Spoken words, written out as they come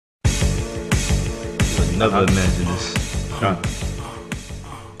Never imagine this.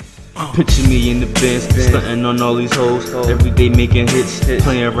 Picture me in the Benz, stunting on all these hoes. Every day making hits,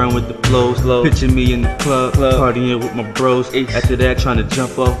 playing around with the flows. Picture me in the club, partying with my bros. After that, trying to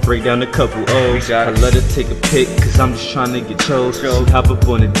jump off, break down a couple O's. I let her take a pic, cause I'm just trying to get chose. She hop up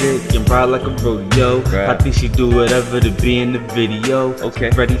on the dick and ride like a rodeo. I think she do whatever to be in the video.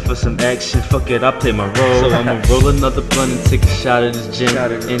 Ready for some action, fuck it, I play my role. So I'ma roll another blunt and take a shot at this gin.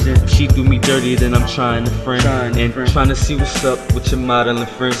 And if she do me dirty, then I'm trying to friend. And trying to see what's up with your modeling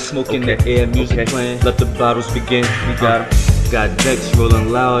friends. Smoking in the air, music playing, let the bottles begin. We got decks rolling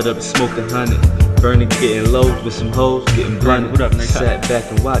loud, up smoking 100. Burning, getting low with some hoes, getting blunted. Sat back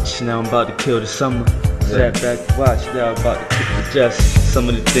and watch, now I'm about to kill the summer. Sat back and watch, now I'm about to kick the just some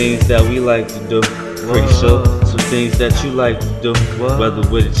of the things that we like to do. Pretty sure some things that you like to do. Whether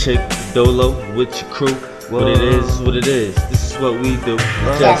with a chick, dolo, with your crew. What it is, what it is. This is what we do.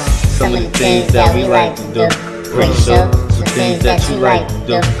 Just some of the things that we like to do. Pretty sure some things that you like to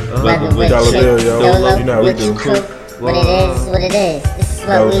do. Whether with a chick, dolo, with your crew. What it is, what it is. This is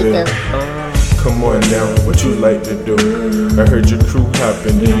what we do. Come on now, what you like to do? I heard your crew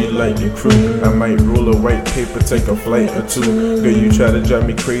hopping, do you like your crew? I might roll a white paper, take a flight or two. Girl, you try to drive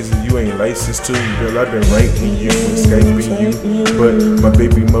me crazy, you ain't licensed to. Girl, I've been writing you and Skyping you. But my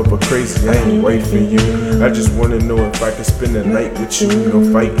baby mother crazy, I ain't wifing you. I just wanna know if I can spend the night with you. No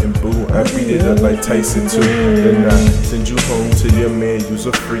fighting, boo, I beat it up like Tyson too. Then I send you home to your man, you's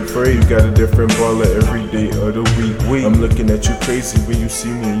a freak. You got a different baller every day of the week. I'm looking at you crazy when you see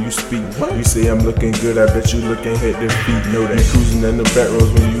me and you speak. You say I'm looking good, I bet you looking head to feet. Know that. Cruising down the back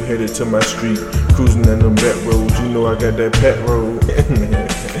roads when you headed to my street. Cruising down them back roads, you know I got that pet road.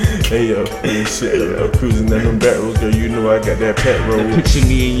 Hey yo, shit yo. Cruising down them back roads, girl, you know I got that pet road. Picture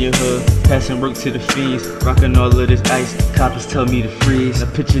me in your hood, passing work to the fiends, rocking all of this ice, coppers tell me to freeze. I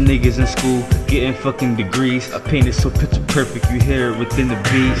picture niggas in school, getting fucking degrees. I paint it so picture perfect, you hear it within the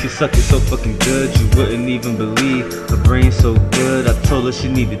beat. She suck it so fucking good, you wouldn't even believe. Her brain so good, I told her she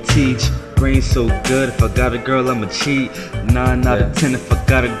need to teach. Brain so good, if I got a girl, I'ma cheat. 9 out of 10, if I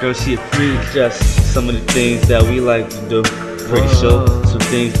got a girl, she a freak. Just some of the things that we like to do. Pretty sure some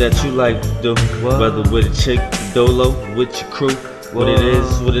things that you like to do. Whether with a chick, dolo, with your crew. What it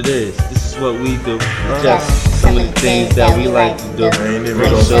is, what it is. This is what we do. Just some of the things that we like to do.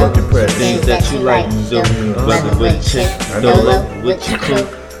 Pretty sure some things that you like to do. Whether with a chick, dolo, with your crew.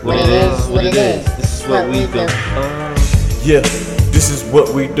 What it is, what it is. This is what we do. Yeah. This is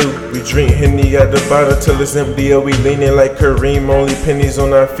what we do. We drink Henny out the bottle till it's empty, or we leaning like Kareem, only pennies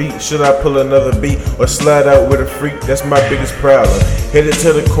on our feet. Should I pull another beat or slide out with a freak? That's my biggest problem. Headed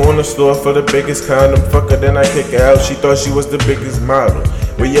to the corner store for the biggest condom. Fuck her, then I kick her out. She thought she was the biggest model.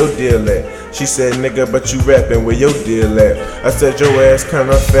 Where your deal at? She said, nigga, but you rapping, where your deal at? I said, your ass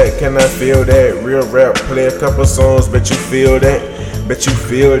kinda fat, can I feel that? Real rap, play a couple songs, bet you feel that? Bet you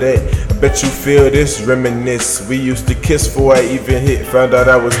feel that? I bet you feel this, reminisce. We used to kiss before I even hit, found out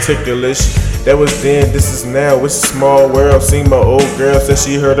I was ticklish. That was then, this is now, it's a small world. Seen my old girl, said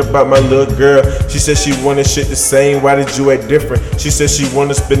she heard about my little girl. She said she wanted shit the same, why did you act different? She said she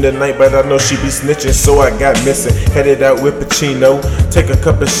wanna spend the night, but I know she be snitching, so I got missing. Headed out with Pacino, take a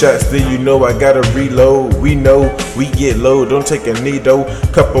couple shots, then you know I gotta reload. We know, we get low, don't take a knee though.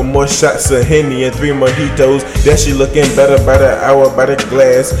 Couple more shots of Henny and 3 mojitos. That she looking better by the hour, by the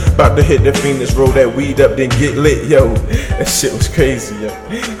glass. About to hit the Phoenix, roll that weed up, then get lit, yo. That shit was crazy, yo.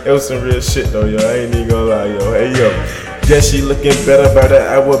 It was some real shit though, yo. I ain't even gonna lie, yo. Hey, yo. That she looking better by the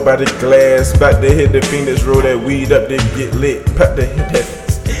hour, by the glass. About to hit the Phoenix, roll that weed up, then get lit. About to hit that.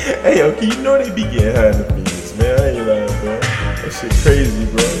 Hey, yo, you know they be getting high in the Phoenix, man. I ain't lying, bro. That shit crazy,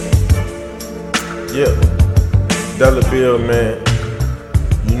 bro. Yeah. Dollar Bill, man.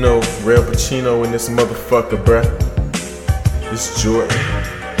 You know, Real Pacino in this motherfucker, bruh. It's Jordan.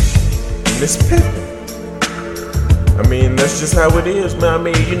 And it's Pippen. I mean, that's just how it is, man. I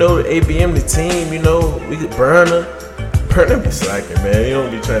mean, you know, ABM, the team, you know, we could Burner be slacking, man. You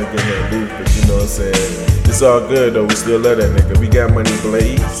don't be trying to get in that booth, but you know what I'm saying? It's all good, though. We still love that nigga. We got Money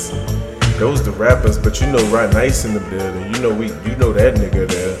Blaze. Those the rappers, but you know, Right Nice in the building. You know, you know that nigga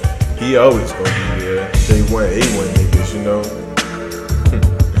there. He always gonna be there. Day one, A1 niggas, you know.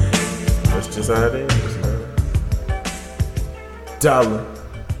 That's just how it is, man. Dollar.